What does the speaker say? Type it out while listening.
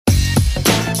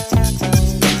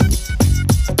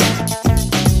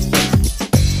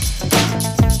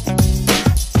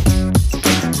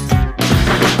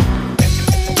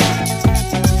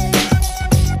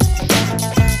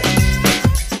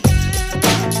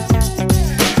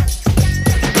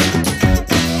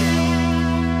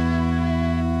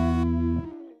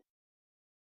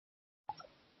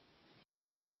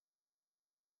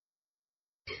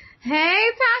Hey,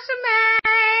 Tasha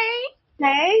May.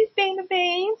 Hey, Stina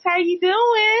Beans, how you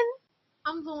doing?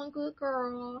 I'm doing good,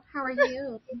 girl. How are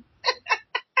you?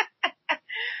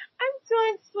 I'm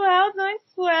doing swell, doing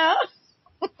swell.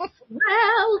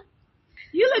 Well,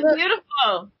 You look look,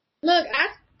 beautiful.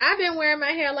 I've been wearing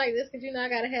my hair like this because I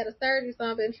gotta have a surgery,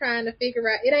 so I've been trying to figure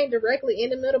out. It ain't directly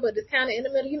in the middle, but it's kind of in the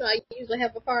middle. I usually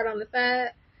have a part on the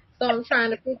side, so I'm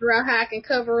trying to figure out how I can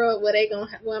cover up where I'm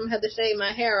gonna have to shave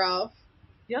my hair off.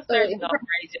 Your So surgeon's gonna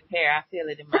braid your hair. I feel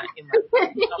it in my. He's gonna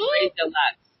braid your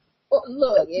locks.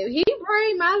 look, if he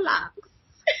braid my locks,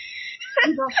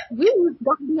 we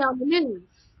gonna be on the news.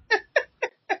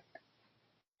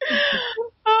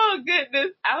 Oh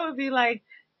goodness, I would be like,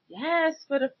 yes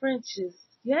for the Frenches,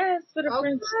 yes for the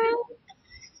Frenches. Okay.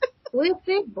 With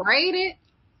it, braided.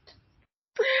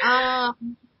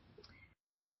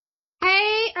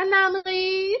 Hey,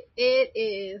 anomalies! It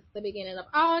is the beginning of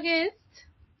August.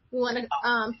 We want to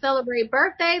celebrate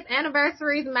birthdays,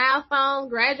 anniversaries, milestones,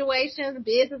 graduations,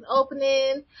 business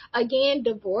openings, again,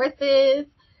 divorces,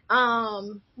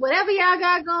 whatever y'all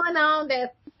got going on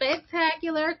that's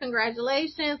spectacular.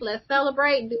 Congratulations! Let's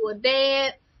celebrate. Do a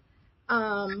dance.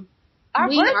 Our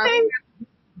We are. birthdays.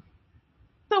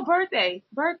 So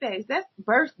birthdays. That's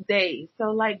birthdays.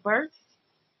 So like births,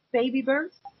 baby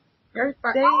births,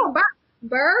 birthday, Oh,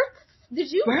 birth? Did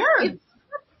you? birth.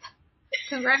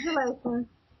 Congratulations.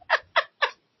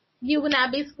 You will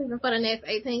not be sleeping for the next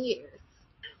 18 years.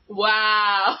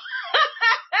 Wow.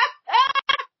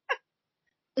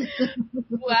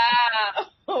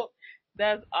 Wow.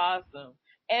 That's awesome.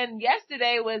 And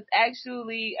yesterday was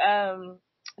actually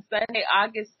Sunday,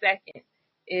 August 2nd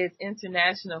is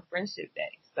International Friendship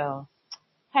Day. So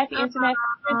happy International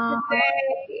Friendship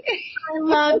Day. I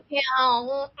love you. I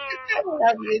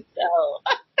love you so.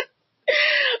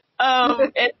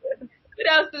 And what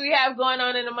else do we have going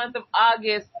on in the month of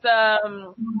August?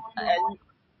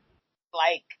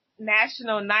 Like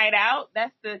National Night Out.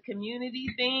 That's the community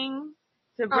thing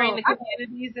to bring the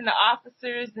communities and the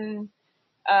officers and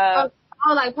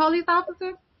Like police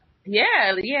officers?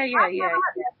 yeah.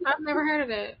 I've never heard of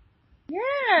it.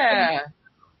 Yeah.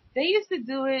 They used to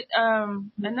do it, I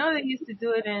know they used to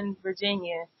do it in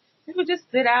Virginia. People just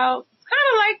sit out. It's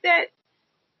kinda like that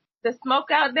the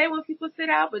smoke out day when people sit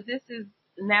out, but this is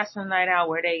National Night Out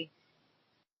where they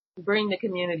bring the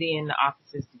community and the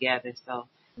officers together. So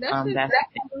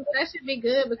That should be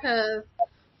good because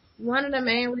one of the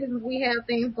main reasons we have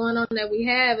things going on that we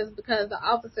have is because the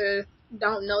officers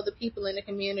don't know the people in the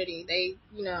community. They,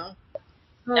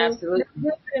 so absolutely. it's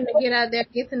good for them to get out there,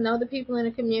 get to know the people in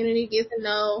the community, get to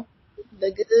know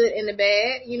the good and the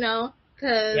bad,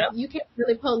 because you can't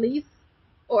really police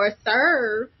or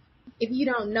serve if you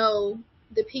don't know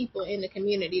the people in the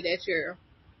community that you're,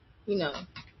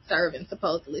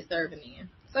 supposedly serving in.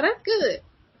 So that's good.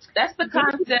 That's the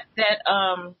concept that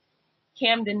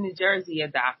Camden, New Jersey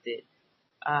adopted.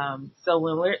 So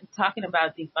when we're talking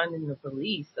about defunding the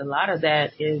police, a lot of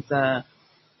that is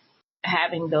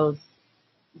having those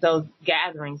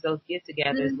gatherings, those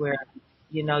get-togethers where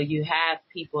you have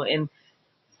people, and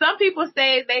some people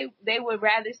say they would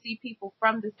rather see people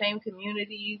from the same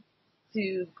community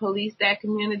to police that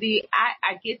community.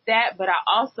 I get that, but I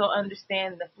also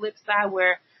understand the flip side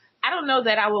where I don't know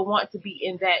that I would want to be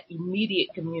in that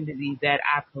immediate community that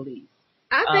I police.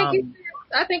 I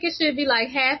think it should be like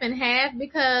half and half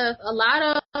because a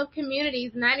lot of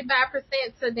communities,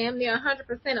 95% to damn near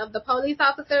 100% of the police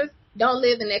officers don't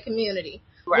live in that community.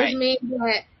 Right. Which means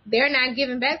that they're not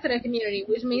giving back to the community,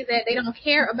 which means that they don't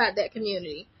care about that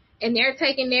community. And they're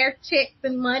taking their checks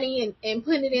and money and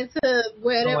putting it into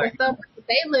whatever suburb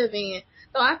they live in.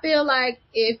 So I feel like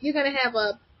if you're going to have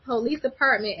a police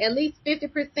department, at least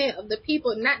 50% of the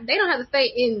people, they don't have to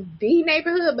stay in the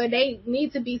neighborhood, but they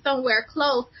need to be somewhere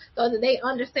close so that they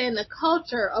understand the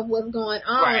culture of what's going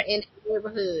on in the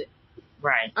neighborhood.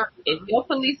 Right. If your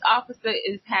police officer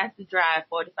has to drive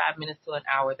 45 minutes to an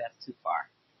hour, that's too far.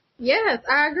 Yes,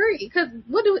 I agree. Because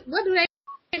what do they,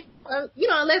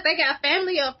 unless they got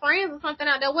family or friends or something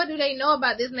out there, what do they know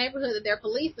about this neighborhood that they're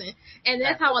policing? And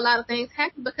that's how a lot of things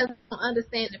happen because they don't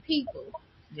understand the people.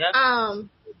 Yep. And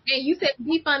you said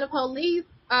defund the police.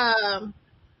 A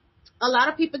lot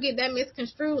of people get that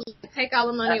misconstrued. Take all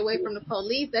the money away from the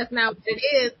police. That's not what it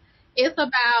is. It's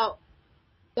about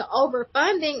the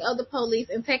overfunding of the police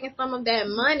and taking some of that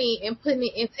money and putting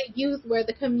it into use where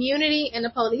the community and the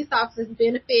police officers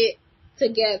benefit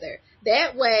together.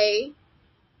 That way,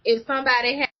 if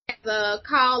somebody has a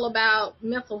call about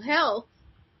mental health,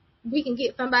 we can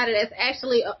get somebody that's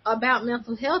actually about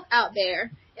mental health out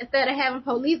there instead of having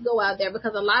police go out there,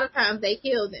 because a lot of times they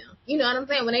kill them. You know what I'm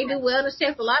saying? When they do wellness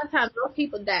checks, a lot of times those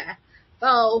people die.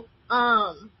 So,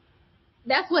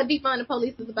 that's what defund the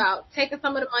police is about. Taking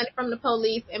some of the money from the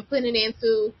police and putting it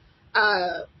into,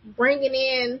 bringing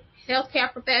in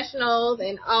healthcare professionals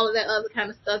and all of that other kind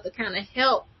of stuff to kind of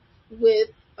help with,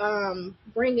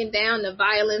 bringing down the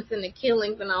violence and the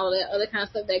killings and all of that other kind of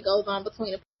stuff that goes on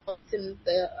between the police and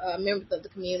the, members of the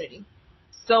community.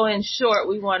 So in short,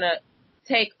 we want to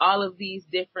take all of these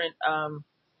different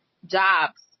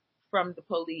jobs from the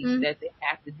police that they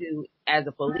have to do as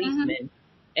a policeman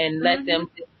and let them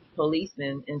be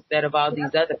policemen instead of all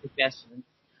these other professions.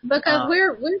 Because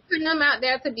we're putting them out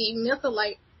there to be mental,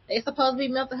 like they're supposed to be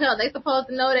mental health. They're supposed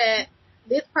to know that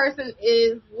this person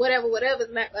is whatever is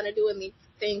not going to do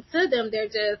anything to them. They're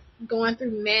just going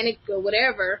through manic or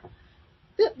whatever.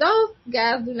 Those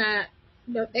guys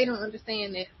they don't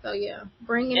understand that. So yeah,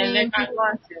 bringing in. And they're not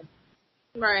going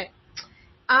to. Right.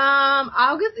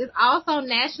 August is also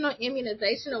National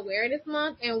Immunization Awareness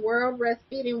Month, and World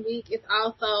Breastfeeding Week is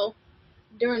also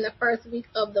during the first week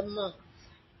of the month.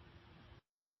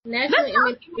 National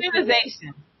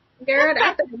Immunization. Girl,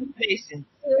 immunization.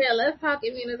 Yeah, let's talk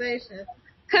immunization.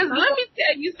 Because let me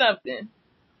tell you something.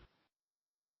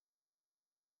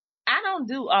 I don't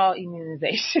do all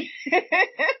immunization.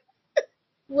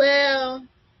 Well,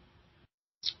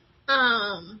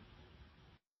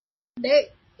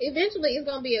 eventually it's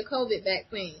gonna be a COVID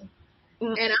vaccine,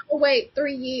 and I'm gonna wait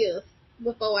 3 years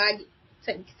before I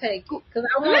take it, because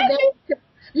I want them.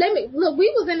 Let me look. We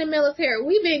was in the military.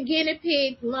 We've been guinea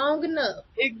pigs long enough.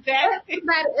 Exactly. Let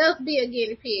somebody else be a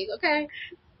guinea pig, okay?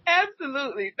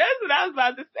 Absolutely. That's what I was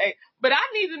about to say. But I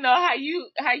need to know how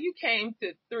you came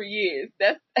to 3 years.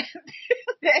 That's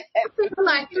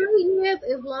like 3 years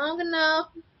is long enough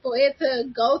for it to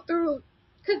go through,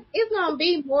 because it's gonna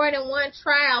be more than one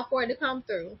trial for it to come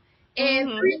through,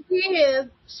 and 3 years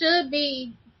should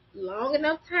be long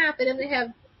enough time for them to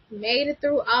have made it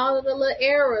through all of the little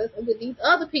errors with these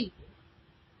other people.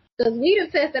 Because we done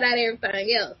tested out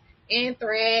everything else.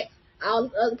 Anthrax, all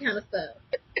this other kind of stuff.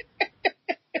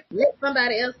 Let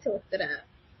somebody else test it out.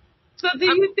 So do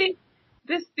you think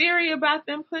this theory about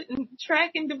them putting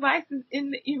tracking devices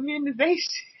in the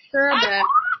immunization? Girl,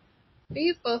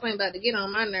 these folks ain't about to get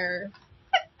on my nerves.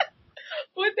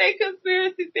 What they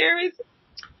conspiracy theories?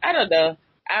 I don't know.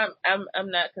 I'm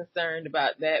not concerned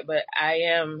about that, but I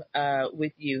am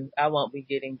with you. I won't be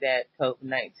getting that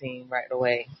COVID-19 right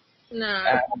away. No.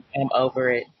 I'm over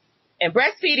it. And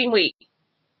breastfeeding week.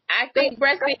 I think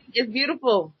breastfeeding is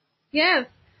beautiful. Yes.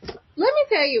 Let me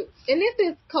tell you, and this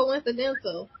is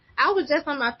coincidental. I was just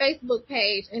on my Facebook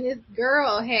page, and this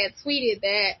girl had tweeted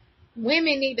that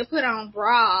women need to put on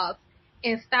bras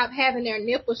and stop having their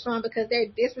nipples shown because they're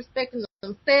disrespecting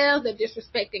themselves, they're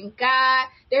disrespecting God,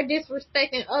 they're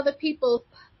disrespecting other people's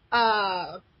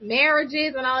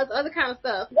marriages and all this other kind of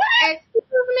stuff. What?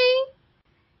 Excuse me?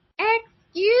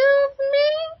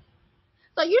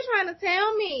 So you're trying to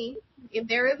tell me, if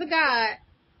there is a God,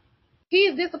 he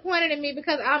is disappointed in me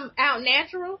because I'm out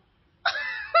natural?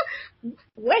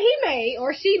 What he made,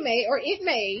 or she made, or it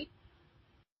made,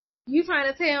 you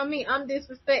trying to tell me I'm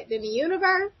disrespecting the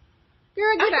universe?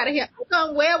 Girl, get out of here. I'm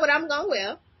gonna wear what I'm gonna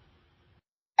wear.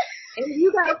 And if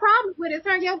you got a problem with it,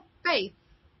 turn your face.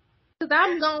 Because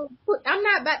I'm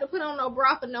not about to put on no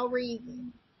bra for no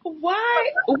reason.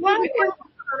 Why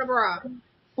on a bra?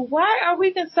 Why are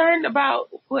we concerned about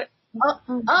what?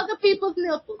 Other people's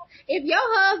nipples. If your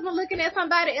husband looking at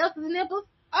somebody else's nipples,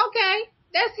 okay,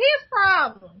 that's his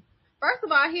problem. First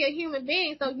of all, he a human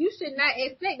being, so you should not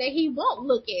expect that he won't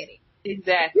look at it.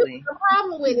 Exactly. You have a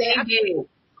problem with it.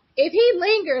 If he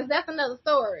lingers, that's another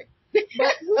story. But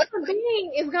human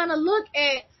being is gonna look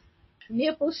at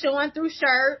nipples showing through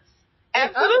shirts,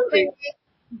 absolutely, and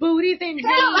booties and jeans.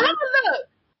 Look.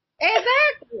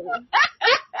 Exactly.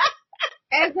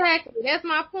 Exactly. That's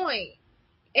my point.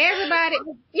 Everybody,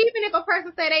 even if a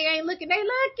person say they ain't looking, they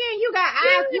looking. You got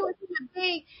eyes. You a human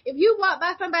being. If you walk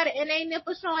by somebody and they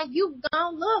nipple showing, you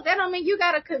gonna look. That don't mean you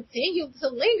gotta continue to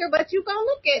linger, but you gonna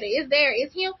look at it. It's there.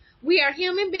 It's him. We are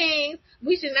human beings.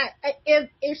 We should not.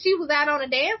 If she was out on a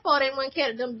dance floor, they wouldn't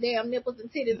care that them damn nipples and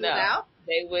titties was out.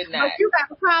 They would not. But you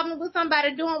got a problem with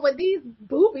somebody doing what these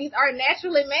boobies are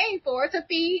naturally made for, to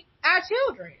feed our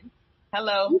children.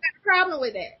 Hello. You got a problem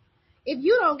with that. If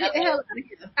you don't get the hell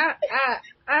out of here,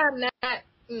 I'm not,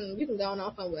 you can go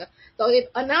on somewhere. So if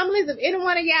Anomalies, if any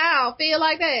one of y'all feel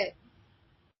like that,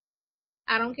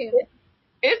 I don't care.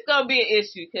 It's gonna be an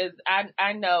issue because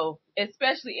I know,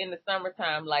 especially in the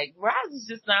summertime, like bras is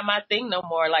just not my thing no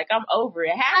more. Like I'm over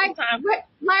it. Half the time,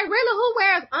 Like really, who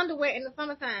wears underwear in the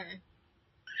summertime?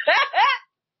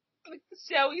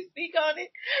 shall we speak on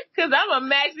it? Because I'm a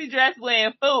maxi dress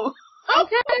wearing fool.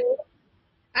 Okay.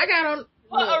 I got on.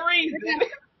 For a reason.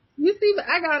 You see,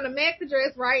 I got on the maxi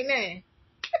dress right now.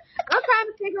 I'm trying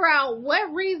to figure out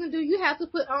what reason do you have to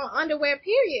put on underwear,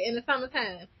 period, in the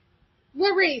summertime?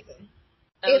 What reason?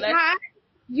 It's hot.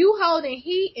 You holding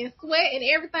heat and sweat and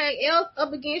everything else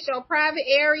up against your private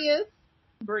areas.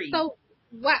 Breathe. So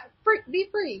what? Be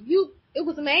free. It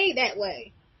was made that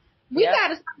way. We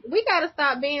gotta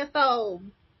stop being so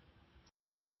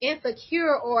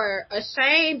insecure or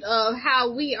ashamed of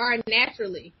how we are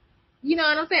naturally. You know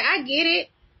what I'm saying? I get it.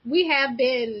 We have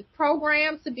been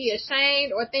programmed to be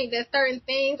ashamed or think that certain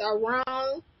things are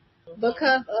wrong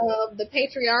because of the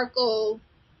patriarchal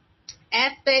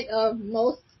aspect of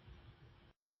most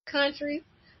countries,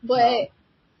 but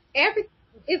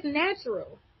it's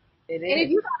natural. It is. And if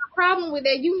you have a problem with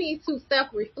that, you need to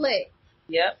self-reflect.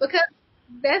 Yep. Because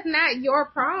that's not your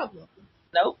problem.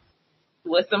 Nope.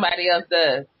 What somebody else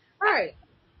does. Right.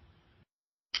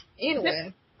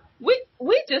 Anyway.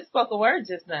 We just spoke a word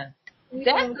just now.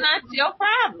 That's not your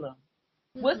problem.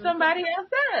 What somebody else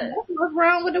does. That's what's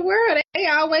wrong with the world. They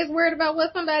always worried about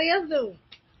what somebody else doing.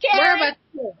 Karen. Worry about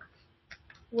yourself.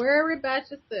 Worry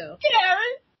about yourself.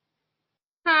 Karen.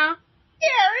 Huh?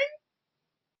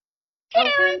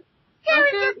 Karen.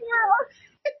 Karen this world.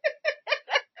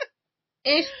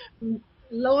 And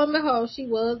lo and behold, she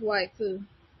was white too.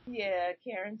 Yeah,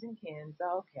 Karens and Kens.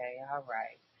 Okay, all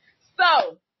right.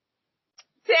 So,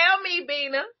 tell me,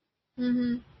 Bina.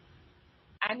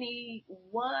 I need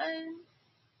one.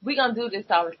 We're going to do this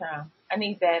all the time. I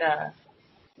need that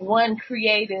one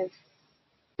creative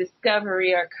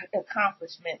discovery or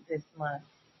accomplishment this month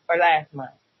or last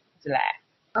month, July.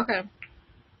 Okay.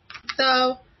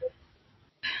 So,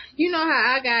 you know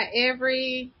how I got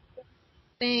everything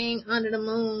under the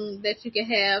moon that you can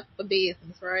have for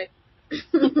business, right?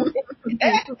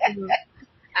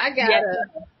 I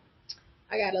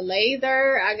got a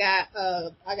laser. I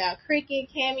got Cricut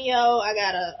Cameo. I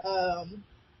got a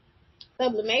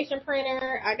sublimation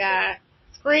printer. I got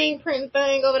screen printing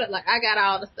thing over there. Like I got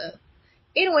all the stuff.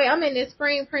 Anyway, I'm in this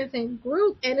screen printing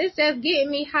group, and it's just getting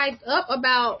me hyped up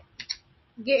about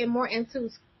getting more into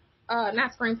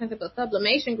not screen printing but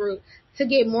sublimation group to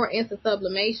get more into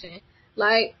sublimation.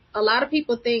 Like a lot of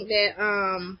people think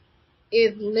that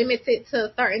is limited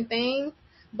to certain things,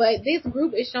 but this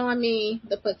group is showing me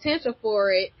the potential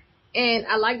for it, and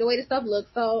I like the way the stuff looks.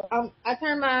 So I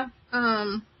turned my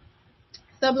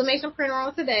sublimation printer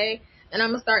on today, and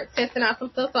I'm gonna start testing out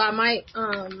some stuff. So I might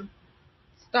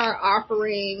start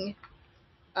offering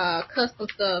custom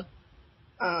stuff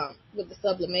with the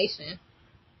sublimation.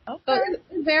 Okay. So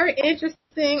it's very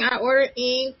interesting. I ordered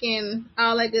ink and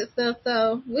all that good stuff.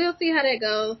 So we'll see how that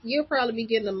goes. You'll probably be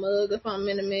getting a mug or something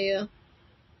in the mail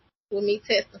with me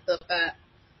testing stuff out.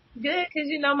 Good, because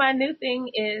you know my new thing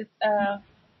is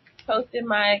posting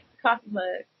my coffee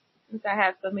mugs since I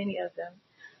have so many of them.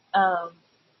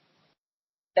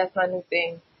 That's my new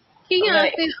thing.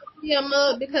 Keon sent me a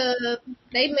mug because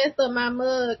they messed up my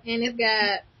mug and it's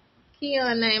got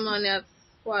Keon name on there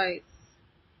twice.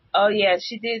 Oh yeah,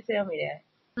 she did tell me that.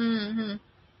 Mhm.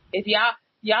 If y'all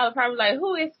are probably like,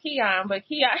 who is Keon? But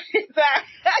Keon is our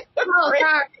sorry.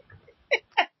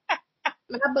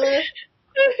 My bud.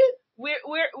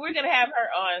 We're gonna have her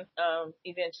on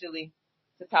eventually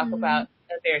to talk about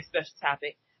a very special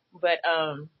topic. But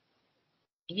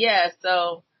yeah,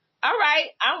 so all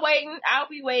right, I'm waiting. I'll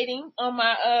be waiting on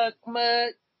my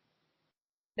mug.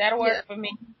 That'll work for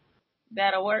me.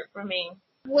 That'll work for me.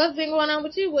 What's been going on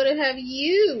with you? What have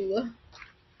you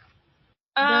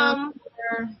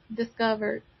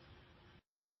discovered?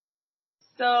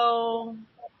 So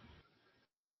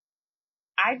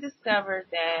I discovered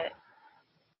that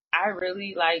I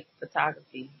really like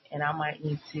photography, and I might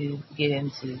need to get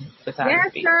into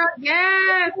photography. Yes, girl.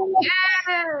 Yes.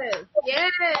 Yes.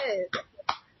 Yes.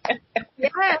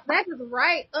 Yes. That is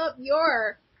right up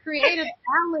your creative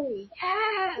alley.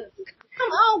 Yes.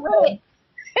 Come on with it.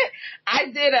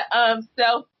 I did a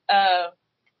self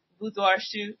boudoir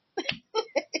shoot.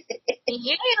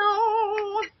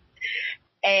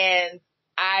 And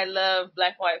I love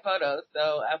black and white photos,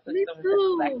 so I put some of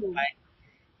them black and white.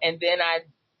 And then I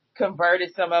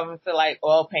converted some of them to like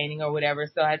oil painting or whatever.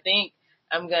 So I think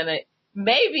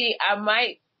maybe I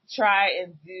might try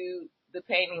and do the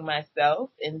painting myself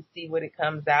and see what it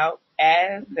comes out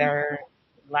as, their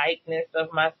likeness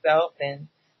of myself. And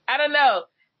I don't know.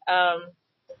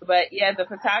 But yeah, the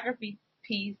photography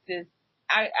piece is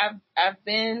I've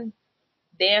been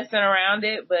dancing around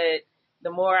it, but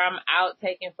the more I'm out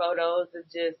taking photos of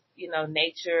just,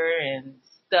 nature and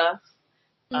stuff,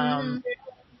 Mm-hmm.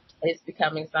 it's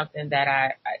becoming something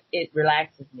that it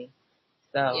relaxes me.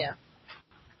 So Yeah.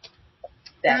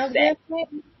 that's Sounds that. good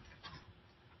to me.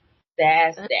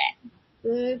 That's Sounds that.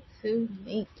 good to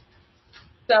me.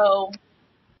 So,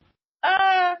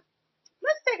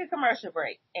 let's take a commercial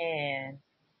break and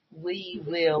we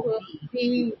will We'll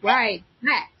be be right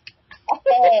back.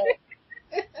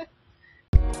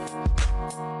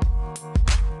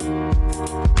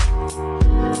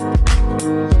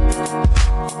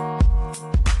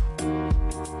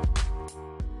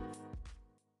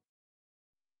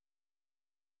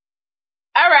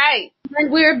 All right.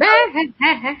 And we're back. We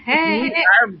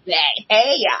are back.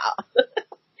 Hey y'all.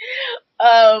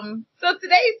 So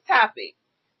today's topic,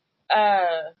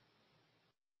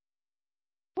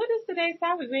 what is today's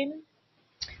topic, Rena?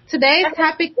 Today's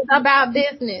topic is about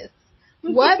business.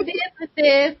 What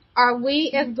businesses are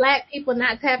we as Black people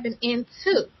not tapping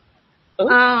into?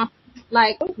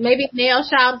 Like maybe nail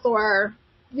shops or,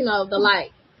 the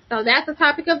like. So that's the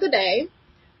topic of the day.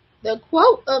 The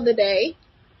quote of the day: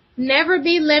 never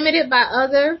be limited by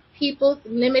other people's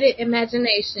limited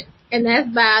imagination. And that's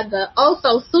by the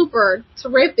also super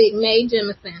terrific Mae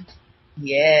Jemison.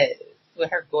 Yes,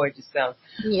 with her gorgeous self.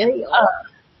 Yeah.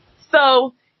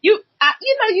 So you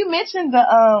mentioned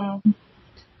the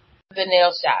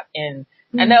nail shop, and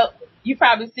I know you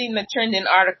probably seen the trending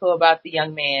article about the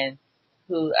young man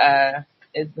who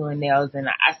is doing nails, and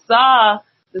I saw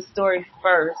the story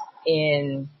first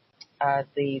in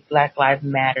the Black Lives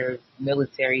Matter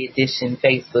Military Edition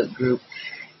Facebook group,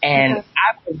 and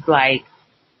I was like,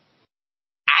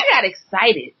 I got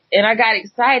excited, and I got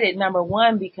excited number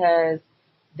one because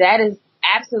that is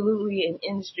absolutely an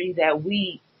industry that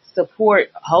we support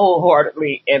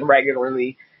wholeheartedly and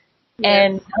regularly. Yes.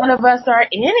 And none of us are in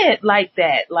it like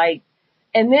that.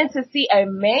 And then to see a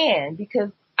man,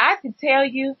 because I could tell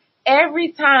you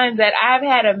every time that I've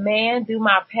had a man do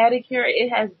my pedicure, it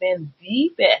has been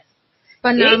the best.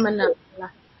 Phenomenal.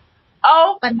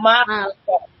 Oh my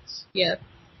gosh. Yeah.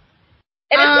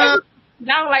 And I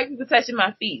don't like people touching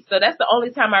my feet. So that's the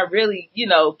only time I really,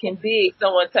 can dig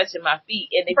someone touching my feet.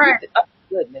 And if oh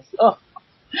goodness. Oh.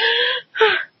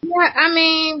 Yeah, I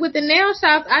mean, with the nail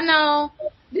shops, I know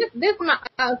this my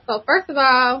so first of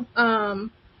all,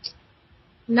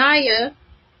 Naya,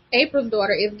 April's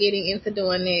daughter, is getting into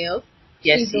doing nails.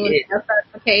 Yes, she's doing her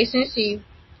certification. She's,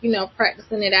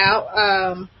 practicing it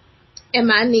out. And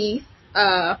my niece,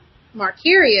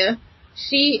 Markeria,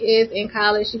 she is in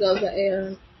college. She goes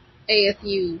to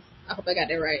ASU. I hope I got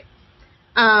that right.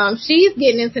 She's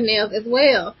getting into nails as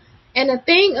well. And the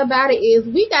thing about it is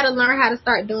we got to learn how to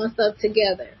start doing stuff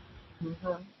together.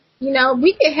 Mm-hmm.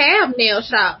 We could have nail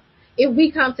shops if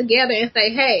we come together and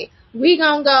say, hey, we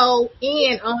going to go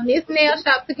in on this nail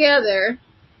shop together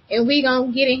and we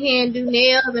going to get in here and do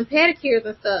nails and pedicures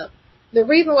and stuff. The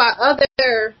reason why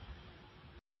other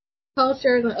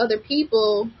cultures and other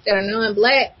people that are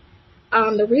non-Black,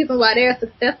 the reason why they're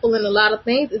successful in a lot of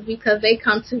things is because they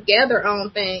come together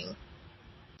on things.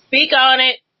 Speak on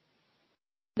it.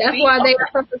 That's why they are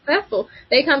so successful.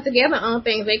 They come together on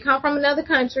things. They come from another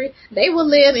country. They will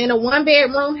live in a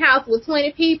 1-bedroom house with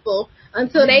 20 people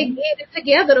until they get it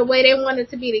together the way they want it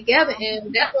to be together.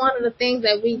 And that's one of the things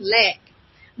that we lack.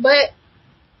 But,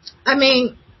 I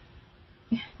mean,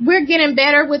 we're getting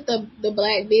better with the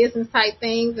Black business type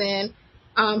things, and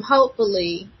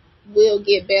hopefully we'll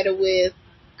get better with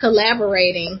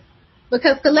collaborating,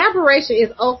 because collaboration is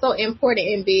also important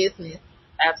in business.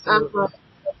 Absolutely.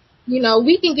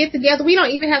 We can get together. We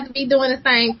don't even have to be doing the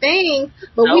same thing,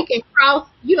 but we can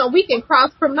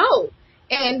cross promote.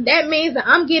 And that means that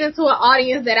I'm getting to an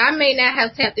audience that I may not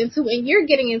have tapped into, and you're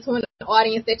getting into an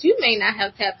audience that you may not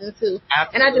have tapped into.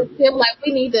 Absolutely. And I just feel like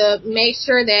we need to make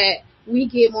sure that we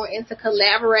get more into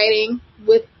collaborating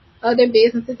with other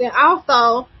businesses. And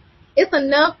also, it's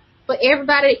enough for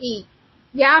everybody to eat.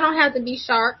 Y'all don't have to be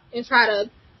sharp and try to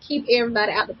keep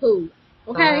everybody out the pool.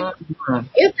 Okay?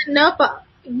 It's enough for,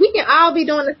 we can all be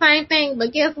doing the same thing,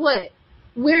 but guess what?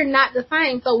 We're not the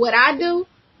same. So what I do,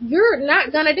 you're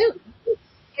not going to do.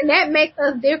 And that makes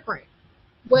us different.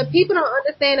 What people don't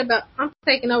understand about, I'm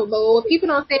taking over, but what people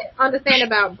don't understand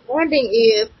about branding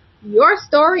is your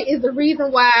story is the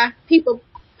reason why people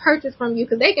purchase from you,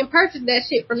 because they can purchase that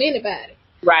shit from anybody.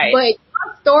 Right. But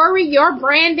your story, your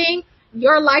branding,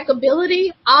 your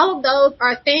likability, all of those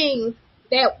are things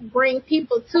that bring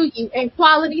people to you. And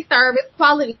quality service,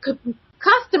 quality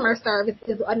customer service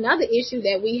is another issue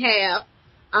that we have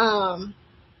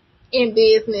in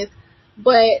business.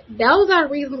 But those are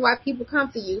the reasons why people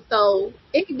come to you. So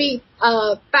it could be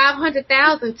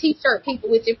 500,000 t-shirt people,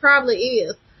 which it probably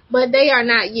is, but they are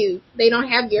not you. They don't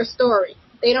have your story.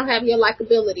 They don't have your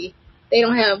likability. They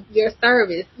don't have your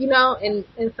service, and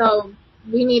so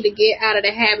we need to get out of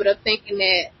the habit of thinking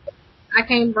that I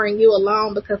can't bring you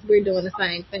along because we're doing the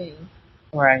same thing.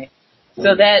 Right.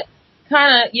 So that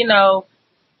kind of,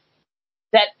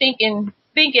 that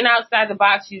thinking outside the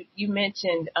box, you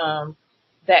mentioned,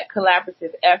 that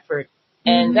collaborative effort.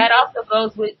 And that also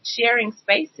goes with sharing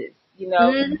spaces.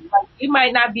 Like you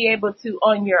might not be able to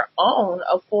on your own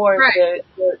afford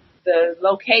the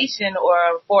location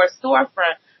or for a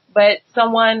storefront, but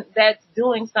someone that's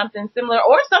doing something similar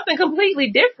or something completely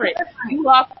different, you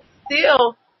all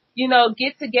still,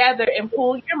 get together and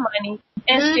pool your money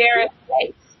and share a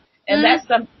space. And that's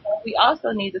something that we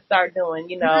also need to start doing,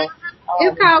 It's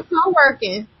called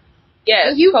co-working.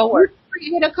 Yes, co-working.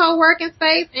 Create a co-working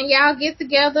space and y'all get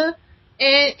together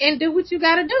and do what you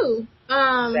gotta do.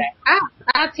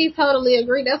 I totally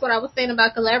agree. That's what I was saying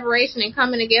about collaboration and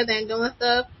coming together and doing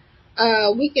stuff.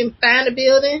 We can find a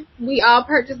building, we all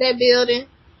purchase that building,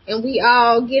 and we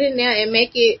all get in there and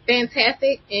make it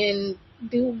fantastic and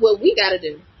do what we gotta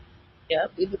do.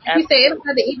 Yep. You say it don't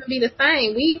have to even be the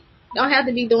same. We don't have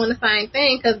to be doing the same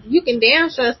thing because you can damn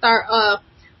sure start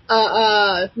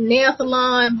nail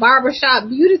salon, barbershop,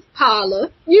 beauty parlor.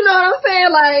 You know what I'm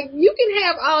saying? Like, you can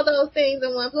have all those things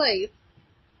in one place.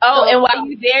 Oh, so, and while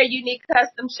you're there, you need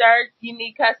custom shirts, you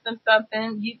need custom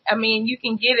something. You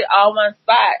can get it all one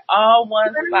spot.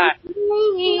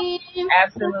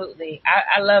 Absolutely.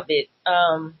 I love it.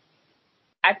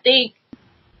 I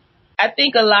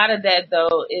think a lot of that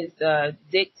though is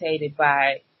dictated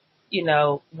by,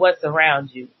 what's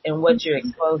around you and what you're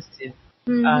exposed to.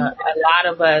 A lot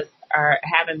of us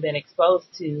haven't been exposed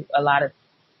to a lot of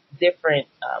different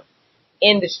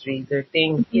industries or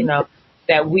things,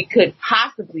 that we could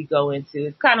possibly go into.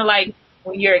 It's kind of like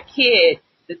when you're a kid,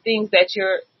 the things that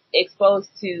you're exposed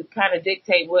to kind of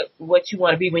dictate what you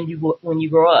want to be when you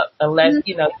grow up. Unless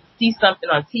you see something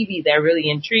on TV that really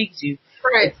intrigues you.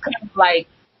 Right. It's kind of like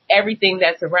everything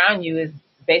that's around you is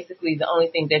basically the only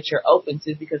thing that you're open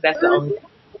to because that's the only thing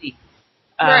you see.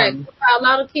 Right. A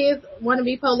lot of kids want to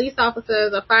be police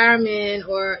officers or firemen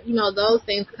or, those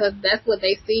things because that's what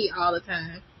they see all the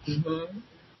time. Mm-hmm.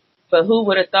 But who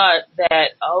would have thought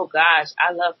that, oh gosh,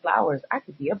 I love flowers. I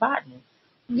could be a botanist.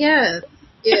 Yes.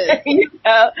 Yes.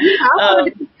 At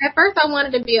first I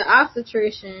wanted to be an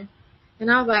obstetrician.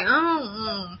 And I was like,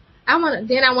 I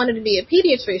wanted to be a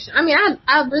pediatrician. I mean,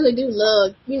 I really do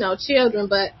love, children,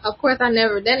 but of course that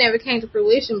never came to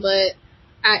fruition, but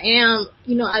I am,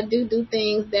 I do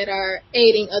things that are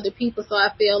aiding other people, so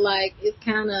I feel like it's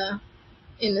kind of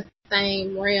in the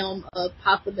same realm of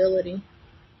possibility.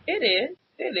 It is.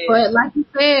 But like you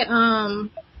said,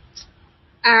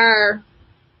 our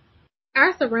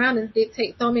surroundings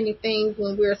dictate so many things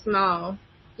when we're small.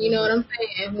 You know what I'm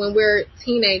saying? When we're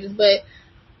teenagers, but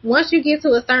once you get to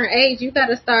a certain age, you got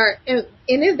to start. In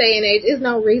this day and age, there's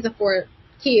no reason for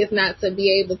kids not to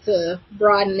be able to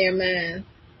broaden their minds.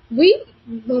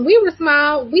 When we were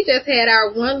small, we just had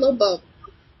our one little bubble.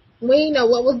 We didn't know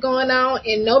what was going on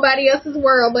in nobody else's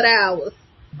world but ours.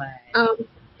 Right.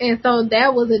 And so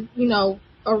that was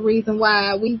a reason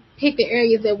why we picked the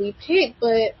areas that we picked.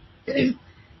 But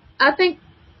I think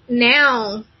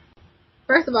now,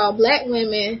 first of all, black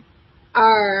women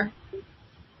are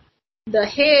the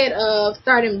head of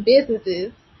starting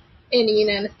businesses in the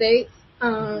United States.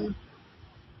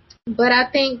 But I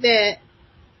think that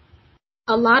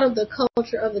a lot of the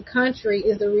culture of the country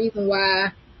is the reason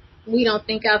why we don't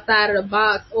think outside of the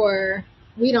box, or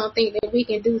we don't think that we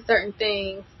can do certain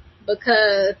things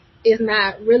because it's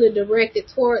not really directed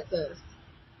towards us.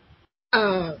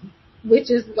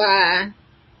 Which is why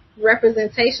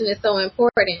representation is so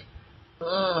important.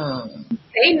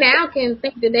 They now can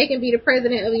think that they can be the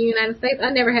president of the United States. I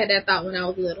never had that thought when I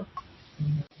was little.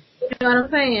 You know what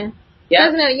I'm saying? Yeah.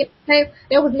 President of the United States,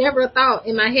 there was never a thought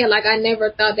in my head. Like, I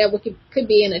never thought that could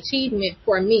be an achievement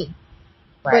for me.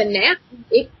 Right. But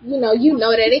now, you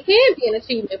know that it can be an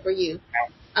achievement for you.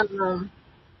 Right.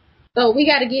 So we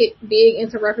got to get big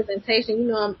into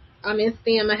representation. I'm in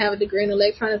STEM. I have a degree in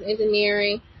electronics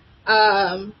engineering.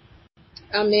 I'm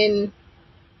in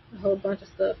a whole bunch of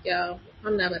stuff, y'all.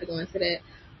 I'm not about to go into that.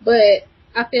 But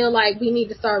I feel like we need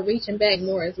to start reaching back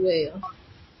more as well.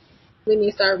 We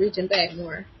need to start reaching back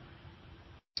more.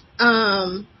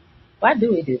 Why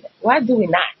do we do that? Why do we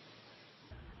not?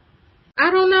 I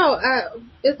don't know.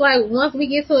 It's like once we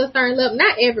get to a certain level,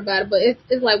 not everybody, but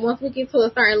it's like once we get to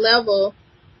a certain level,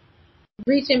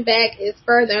 reaching back is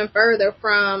further and further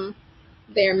from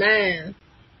their minds,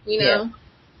 you know.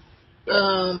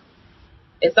 Yeah.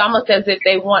 It's almost as if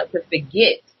they want to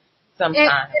forget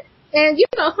sometimes. And you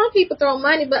know, some people throw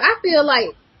money, but I feel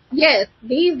like, yes,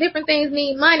 these different things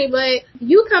need money, but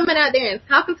you coming out there and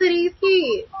talking to these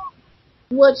kids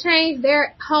will change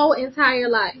their whole entire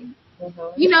life.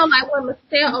 Mm-hmm. You know, like when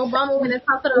Michelle Obama went and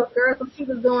talked to those girls when she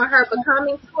was doing her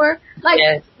becoming tour, like,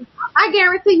 yes. I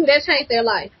guarantee you that changed their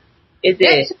life. It did.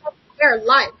 That changed their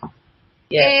life.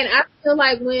 Yes. And I feel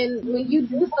like when you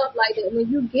do stuff like that, when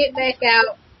you get back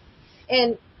out,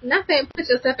 and not saying put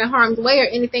yourself in harm's way or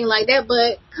anything like that,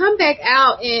 but come back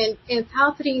out and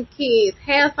talk to these kids.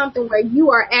 Have something where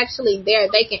you are actually there.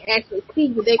 They can actually see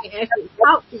you. They can actually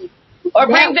talk to you. Or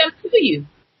bring them to you.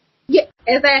 Yeah,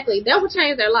 exactly. That would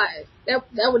change their lives. That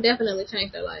would definitely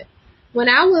change their life. When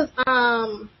I was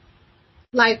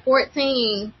like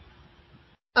 14,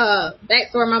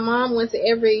 backstory, my mom went to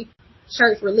every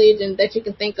church religion that you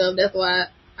can think of. That's why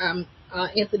I'm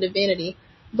into divinity.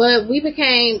 But we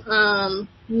became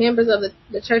members of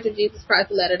the Church of Jesus Christ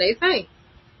of Latter-day Saints.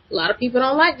 A lot of people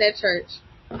don't like that church.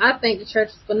 I think the church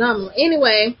is phenomenal.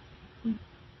 Anyway,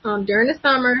 during the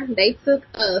summer, they took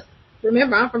us.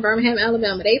 Remember, I'm from Birmingham,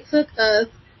 Alabama. They took us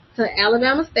to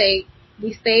Alabama State.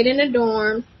 We stayed in the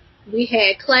dorms. We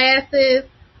had classes.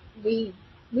 We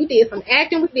did some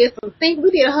acting. We did some singing.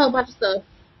 We did a whole bunch of stuff.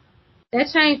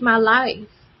 That changed my life.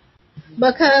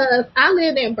 Because I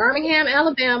lived in Birmingham,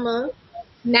 Alabama,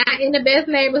 not in the best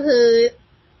neighborhood,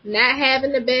 not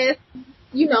having the best,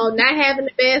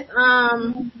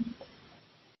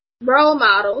 role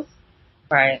models.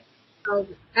 Right.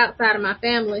 Outside of my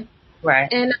family.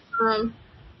 Right. And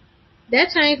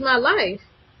that changed my life.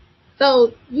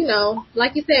 So,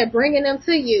 like you said, bringing them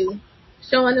to you,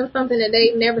 showing them something that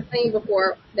they've never seen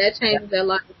before, that changes their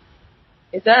life.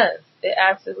 It does. It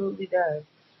absolutely does.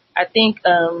 I think,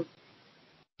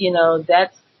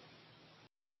 that's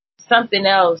something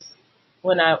else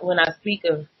when I speak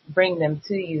of bring them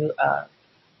to you.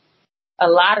 A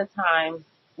lot of times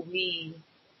we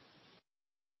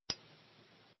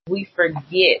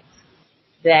forget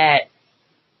that,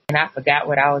 and I forgot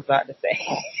what I was about to say.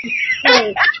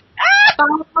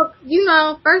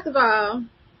 First of all,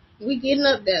 we getting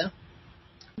up there,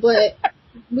 but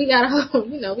we got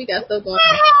we got stuff going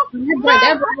on.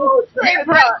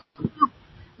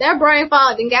 That brain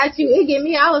fog and got you. It get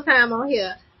me all the time on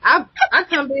here. I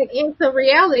come back into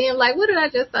reality and like, what did I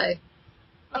just say?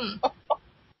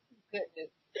 Goodness.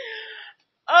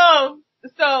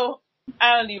 So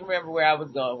I don't even remember where I was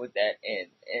going with that,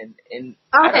 and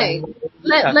okay,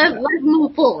 let's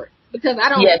move forward because I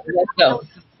don't. Yes, let's go.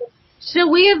 Should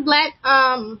we as Black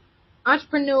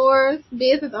entrepreneurs,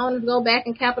 business owners, go back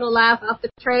and capitalize off the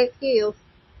trade skills?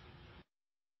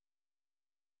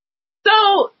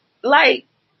 So,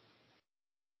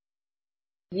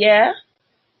 yeah.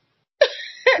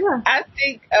 I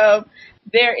think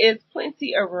there is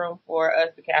plenty of room for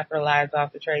us to capitalize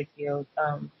off the trade skills.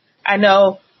 I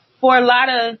know for a lot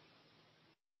of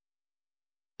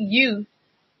youth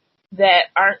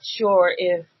that aren't sure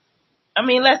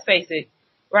let's face it,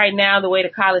 right now the way the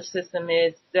college system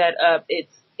is set up,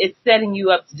 it's setting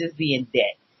you up to just be in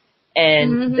debt.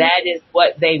 And that is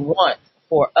what they want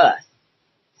for us.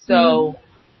 So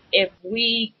if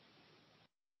we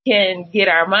can get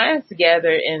our minds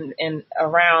together and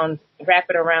wrap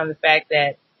it around the fact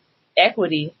that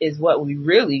equity is what we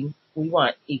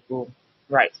want, equal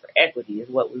rights for equity is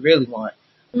what we really want.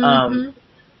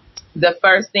 The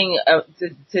first thing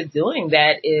to doing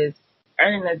that is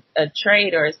earning a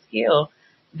trade or a skill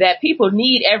that people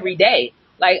need every day.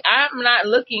 Like, I'm not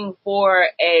looking for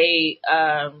a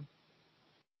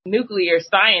nuclear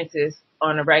scientist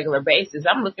on a regular basis.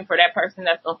 I'm looking for that person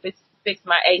that's going to fix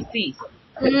my AC.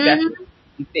 That's what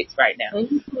we fix right now.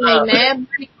 You can make mad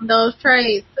money from those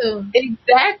trades too.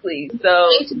 Exactly. So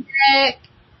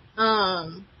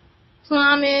HVAC,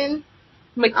 plumbing,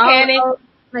 mechanic,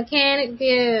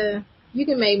 yeah. You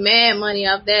can make mad money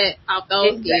off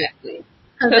those. Exactly.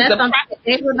 Because that's something that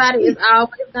everybody is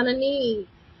always gonna need.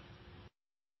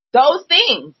 Those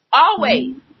things.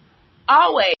 Always.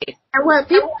 Always. And what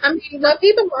people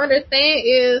don't understand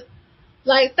is,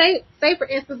 like, say for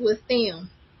instance with STEM.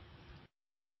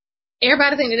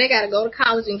 Everybody thinks that they got to go to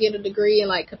college and get a degree in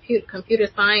like computer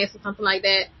science or something like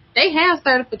that. They have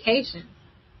certifications.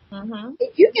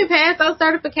 If you can pass those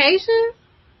certifications,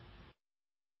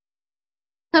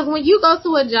 because when you go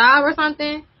to a job or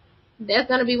something, that's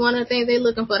going to be one of the things they're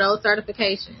looking for, those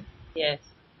certifications. Yes.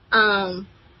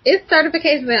 It's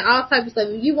certifications and all types of stuff.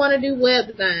 If you want to do web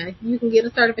design, you can get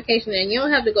a certification and you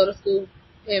don't have to go to school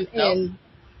and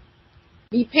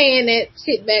be paying that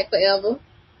shit back forever.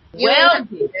 You don't have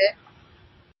to do that.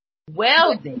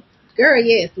 Welding. Girl,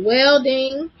 yes,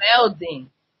 welding. Welding.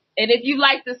 And if you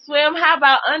like to swim, how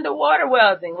about underwater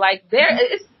welding? Like there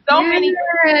is so many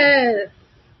things.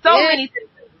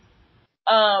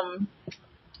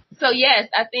 So yes,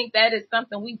 I think that is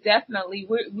something we definitely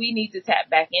we need to tap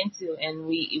back into, and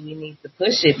we need to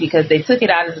push it because they took it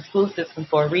out of the school system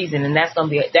for a reason, and that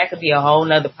could be a whole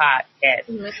nother podcast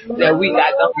that we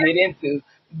not gonna get into.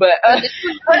 But I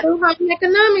don't do home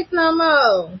economics no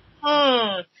more.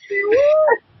 I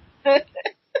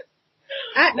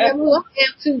won't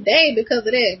have today because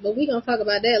of that, but we gonna talk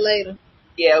about that later.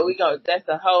 Yeah, that's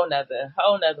a whole nother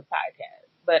podcast.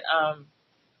 But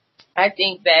I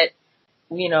think that,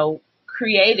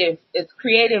 it's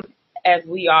creative as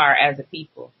we are as a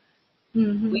people.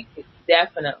 Mm-hmm. We could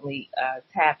definitely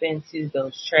tap into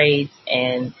those trades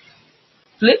and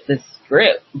flip the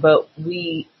script, but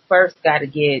we first got to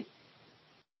get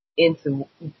into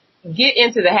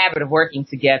the habit of working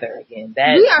together again.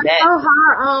 We are so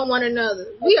hard on one another.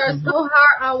 We are so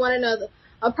hard on one another.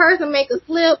 A person make a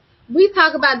slip, we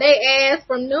talk about their ass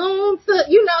from noon to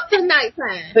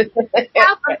nighttime. Dog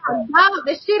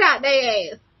the shit out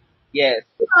their ass. Yes.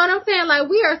 You know what I'm saying? Like,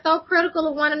 we are so critical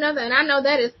of one another, and I know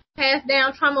that is passed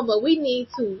down trauma, but we need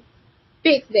to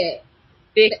fix that.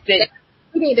 Fix it.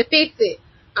 We need to fix it.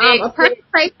 A person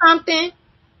say something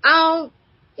on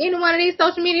any one of these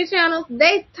social media channels,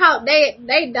 they talk,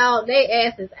 they dog their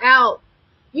asses out.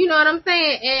 You know what I'm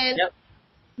saying? And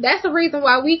that's the reason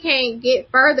why we can't get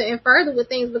further and further with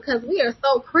things, because we are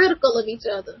so critical of each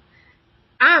other.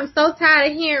 I'm so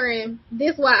tired of hearing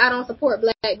this why I don't support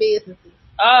black businesses.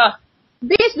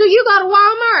 Bitch, do you go to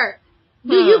Walmart?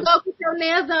 Do you go get your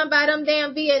nails done by them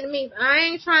damn Vietnamese? I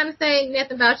ain't trying to say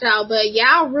nothing about y'all, but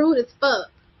y'all rude as fuck.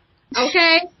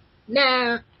 Okay?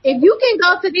 Now, if you can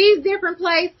go to these different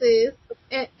places,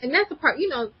 and that's a part,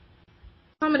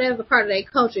 some of that is a part of their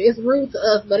culture. It's rude to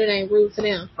us, but it ain't rude to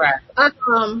them. Right.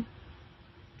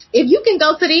 If you can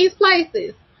go to these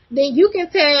places, then you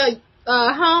can tell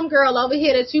homegirl over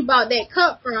here that you bought that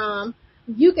cup from,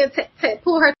 you can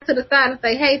pull her to the side and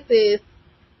say, hey, sis,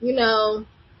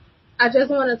 I just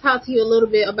want to talk to you a little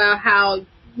bit about how,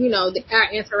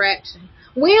 our interaction.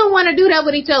 We don't want to do that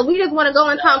with each other. We just want to go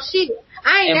and talk shit.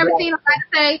 I ain't never seen nobody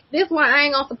say, this one I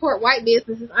ain't gonna support white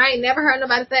businesses. I ain't never heard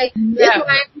nobody say, this one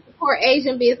I ain't gonna support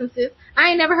Asian businesses. I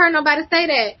ain't never heard nobody say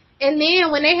that. And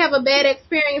then when they have a bad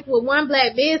experience with one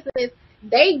black business,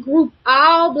 they group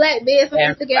all black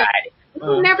businesses together.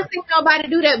 We've never seen nobody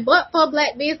do that but for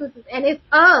black businesses, and it's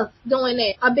us doing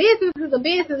that. A business is a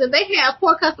business. If they have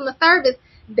poor customer service,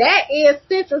 that is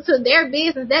central to their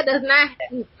business. That does not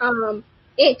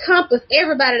encompass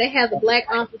everybody that has a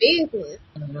black-owned business.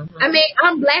 Mm-hmm. I mean,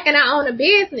 I'm black and I own a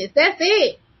business. That's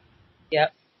it.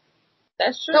 Yep.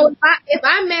 That's true. So if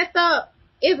I mess up,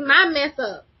 it's my mess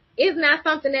up. It's not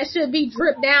something that should be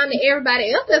dripped down to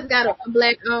everybody else that's got a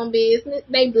black-owned business.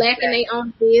 They black and they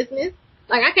own business.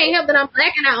 Like, I can't help that I'm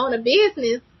black and I own a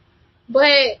business,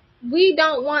 but we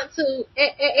don't want to.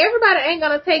 Everybody ain't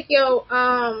gonna take your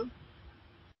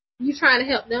you trying to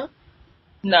help them.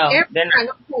 No, they're not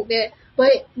gonna take that.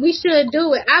 But we should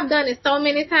do it. I've done it so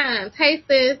many times. Hey,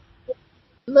 sis,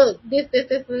 look, this,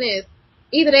 and this.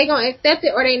 Either they gonna accept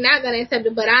it or they not gonna accept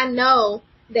it. But I know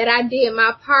that I did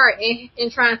my part in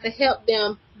trying to help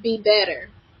them be better.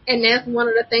 And that's one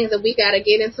of the things that we gotta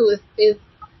get into is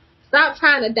stop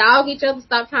trying to dog each other.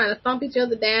 Stop trying to thump each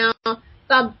other down.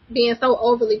 Stop being so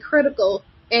overly critical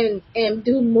and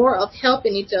do more of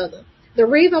helping each other. The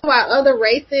reason why other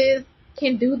races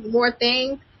can do more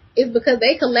things is because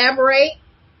they collaborate.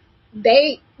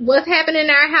 What's happening in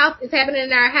our house is happening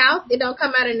in our house. It don't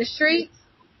come out in the streets.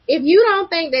 If you don't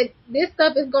think that this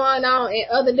stuff is going on in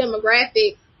other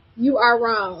demographics, you are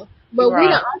wrong. But we're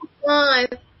the only ones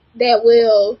that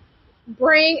will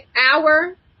bring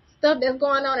our stuff that's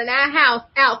going on in our house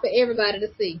out for everybody to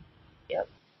see. Yep.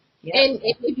 And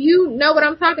if you know what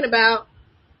I'm talking about,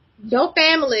 your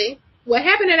family, what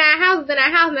happened in our house is in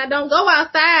our house. Now don't go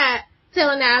outside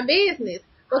telling our business.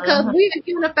 Because we're a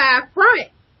unified front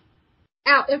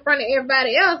out in front of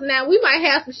everybody else. Now, we might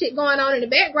have some shit going on in the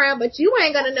background, but you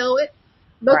ain't going to know it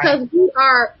because we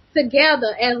are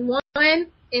together as one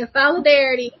in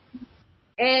solidarity.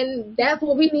 And that's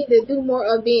what we need to do more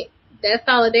of, that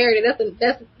solidarity. That's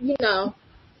that's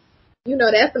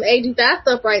some AG5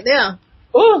 stuff right there.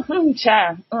 Ooh,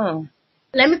 child.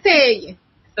 Let me tell you.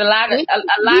 A lot of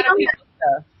people.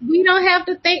 We don't have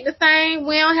to think the same.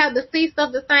 We don't have to see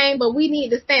stuff the same, but we need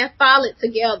to stand solid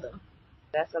together.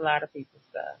 That's a lot of people's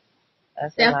stuff.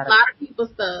 That's a lot of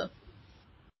people's stuff.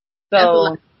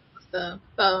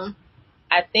 So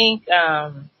I think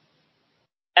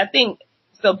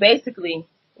so basically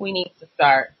we need to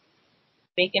start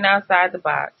thinking outside the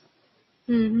box,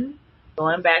 Mhm.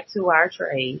 going back to our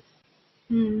trades,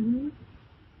 Mhm.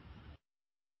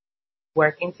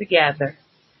 working together,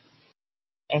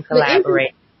 and The ingen-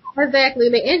 collaborating. exactly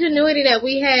the ingenuity that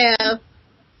we have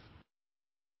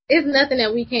is nothing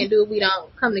that we can't do if we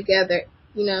don't come together.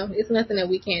 You know, it's nothing that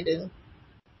we can't do.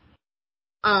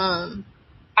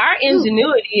 Our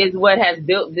ingenuity is what has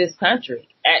built this country.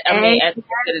 At the end of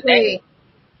the day.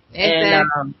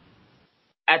 Exactly. And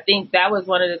I think that was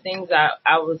one of the things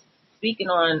I was speaking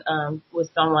on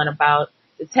with someone about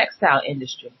the textile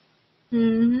industry.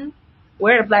 Mhm.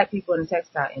 Where are the black people in the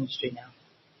textile industry now?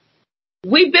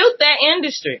 We built that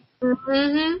industry.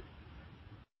 Mhm.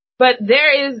 But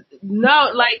there is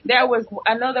no, like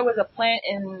I know there was a plant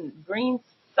in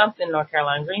North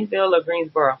Carolina, Greensville or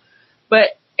Greensboro,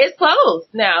 but it's closed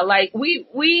now. Like we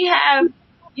have,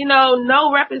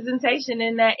 no representation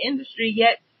in that industry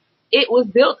yet. It was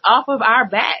built off of our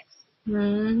backs.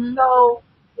 Mhm. So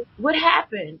what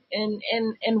happened and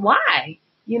why?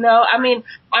 I mean,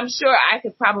 I'm sure I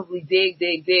could probably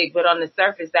dig, but on the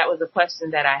surface, that was a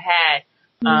question that I had.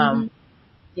 Mhm.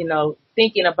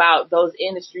 Thinking about those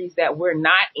industries that we're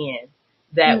not in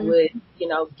that Mhm. would,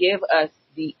 give us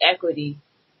the equity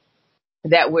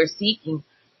that we're seeking.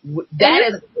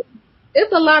 And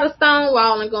it's a lot of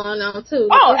stonewalling going on too.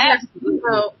 Oh, It's absolutely.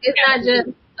 not, it's not just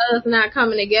us not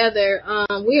coming together.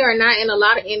 We are not in a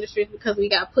lot of industries because we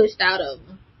got pushed out of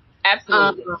them.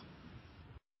 Absolutely.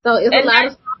 So it's And a lot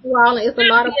of stonewalling. It's a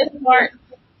lot of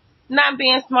not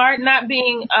being smart, not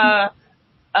being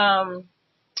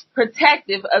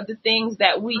protective of the things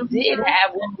that we did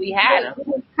have when we had them. We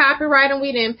didn't copyright them.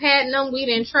 We didn't patent them. We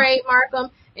didn't trademark them.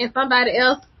 And somebody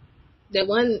else that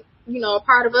wasn't, a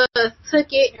part of us took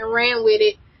it and ran with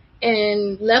it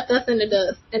and left us in the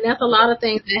dust. And that's a lot of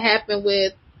things that happen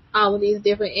with all of these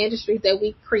different industries that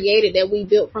we created, that we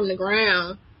built from the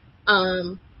ground.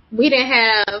 We didn't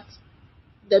have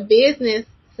the business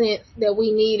sense that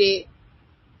we needed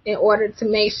in order to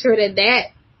make sure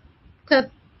because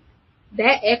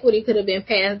that equity could have been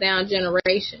passed down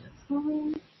generations.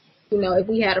 If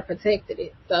we had protected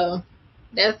it. So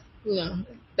that's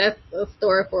a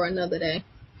story for another day.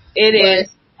 It is.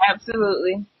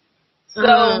 Absolutely.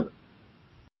 So,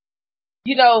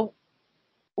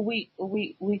 we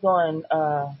going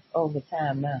over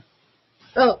time now.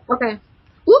 Oh, okay.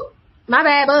 Whoop. My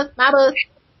bad, bus.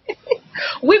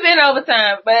 We've been over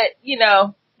time, but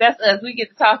that's us. We get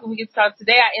to talk and we get to talk.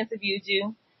 Today I interviewed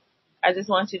you. I just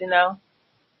want you to know.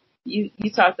 You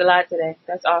talked a lot today.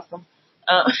 That's awesome.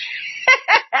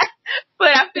 But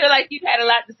I feel like you had a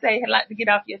lot to say, had a lot to get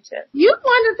off your chest. You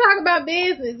wanted to talk about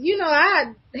business.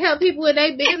 I help people with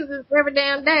their businesses every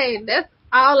damn day. That's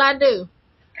all I do.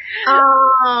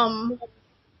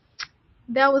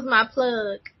 That was my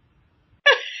plug.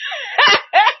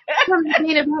 From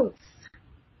Bina Banks,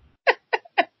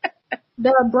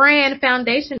 the brand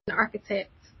foundation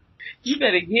architect. You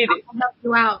better get it. I'll help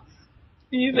you out.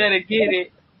 You better get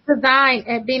it. Design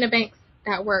at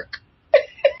BinaBanks.work.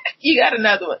 You got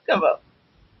another one. Come on.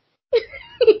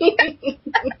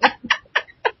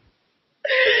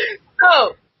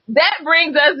 So that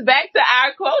brings us back to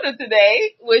our quota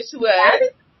today, which was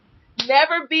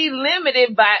never be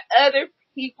limited by other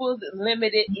people's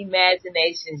limited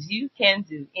imaginations. You can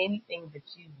do anything that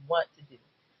you want to do.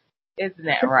 Isn't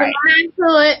that right? Put your mind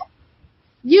to it.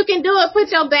 You can do it. Put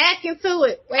your back into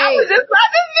it. Wait. I was just about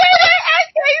to say that. I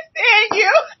can't stand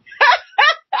you.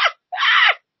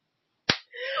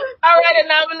 All right,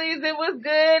 Anomalies. It was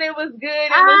good.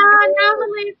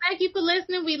 Anomalies. Thank you for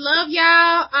listening. We love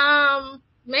y'all.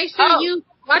 Make sure you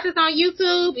watch us on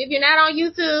YouTube. If you're not on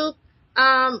YouTube,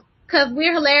 cause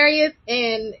we're hilarious,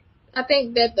 and I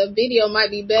think that the video might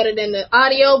be better than the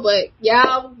audio, but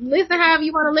y'all listen however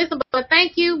you want to listen. But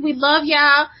thank you. We love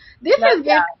y'all. This has been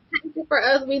fantastic for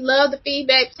us. We love the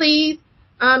feedback. Please,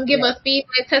 give us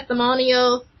feedback,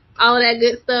 testimonials, all of that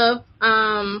good stuff.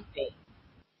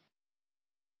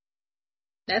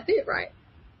 That's it, right?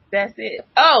 That's it.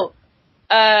 Oh,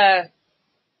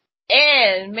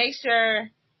 and make sure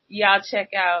y'all check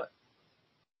out,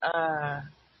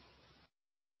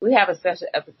 we have a special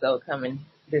episode coming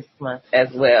this month as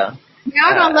well.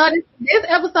 Y'all gonna love this. This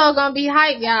episode gonna be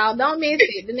hype, y'all. Don't miss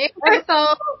it. The next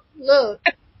episode, look.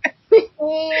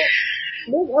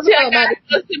 Check out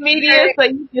social media so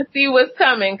you can see what's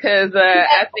coming, cause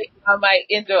I think I might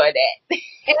enjoy that.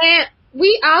 And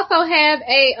we also have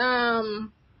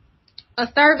a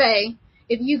survey.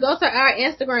 If you go to our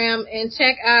Instagram and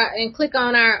check out and click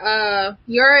on our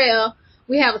URL,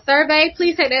 we have a survey.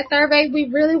 Please take that survey. We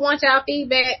really want y'all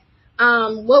feedback.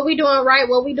 What we doing right,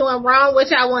 what we doing wrong, what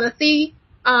y'all want to see.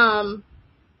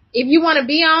 If you want to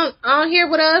be on here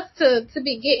with us to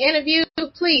get interviewed,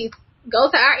 please go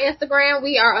to our Instagram.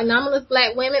 We are Anomalous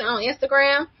Black Women on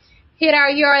Instagram. Hit our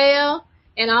URL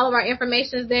and all of our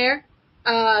information is there.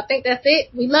 I think that's it.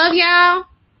 We love y'all.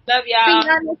 Love y'all. See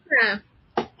y'all next time.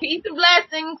 Peace and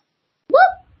blessings. Woo!